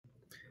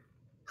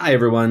Hi,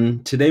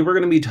 everyone. Today we're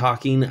going to be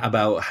talking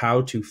about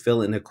how to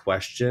fill in a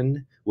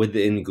question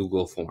within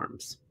Google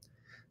Forms.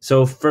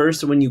 So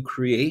first, when you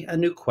create a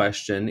new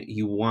question,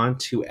 you want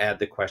to add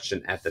the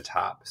question at the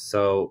top.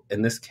 So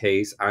in this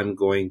case, I'm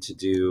going to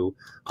do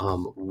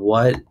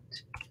what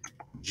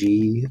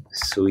G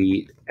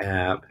Suite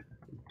app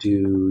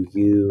do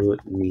you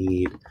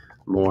need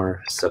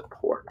more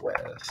support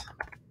with?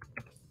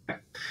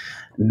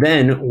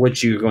 Then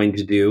what you're going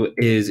to do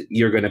is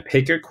you're going to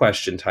pick your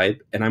question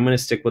type, and I'm going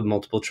to stick with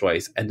multiple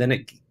choice. And then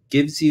it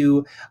gives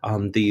you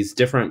these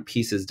different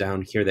pieces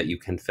down here that you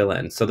can fill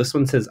in. So this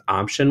one says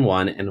option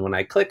one, and when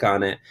I click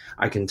on it,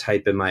 I can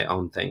type in my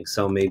own thing.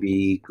 So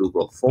maybe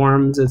Google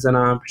Forms is an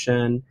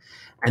option.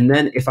 And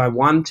then if I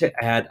want to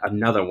add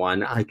another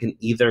one, I can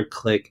either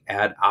click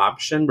add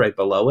option right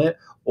below it,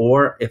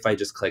 or if I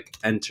just click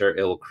enter,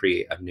 it will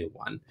create a new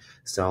one.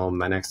 So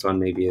my next one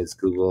maybe is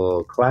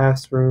Google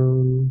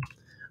Classroom,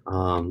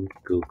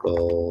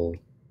 Google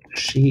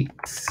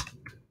Sheets,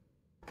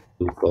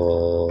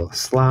 Google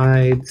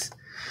Slides.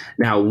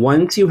 Now,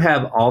 once you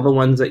have all the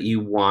ones that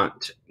you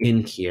want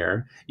in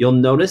here, you'll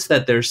notice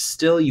that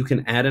you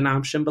can add an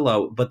option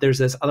below, but there's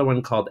this other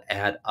one called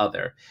add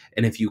other.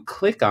 And if you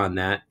click on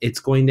that, it's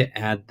going to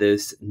add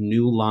this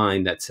new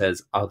line that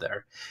says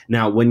other.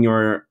 Now, when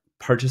your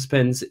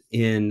participants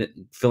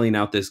in filling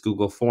out this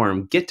Google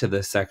form get to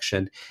this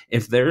section,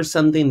 if there's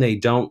something they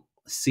don't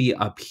see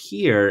up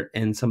here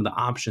and some of the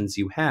options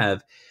you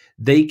have,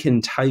 they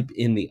can type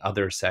in the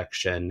other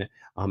section,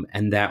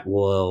 and that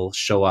will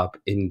show up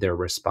in their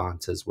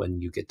responses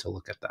when you get to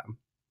look at them.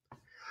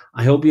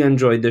 I hope you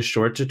enjoyed this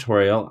short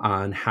tutorial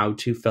on how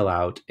to fill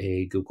out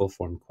a Google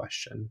form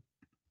question.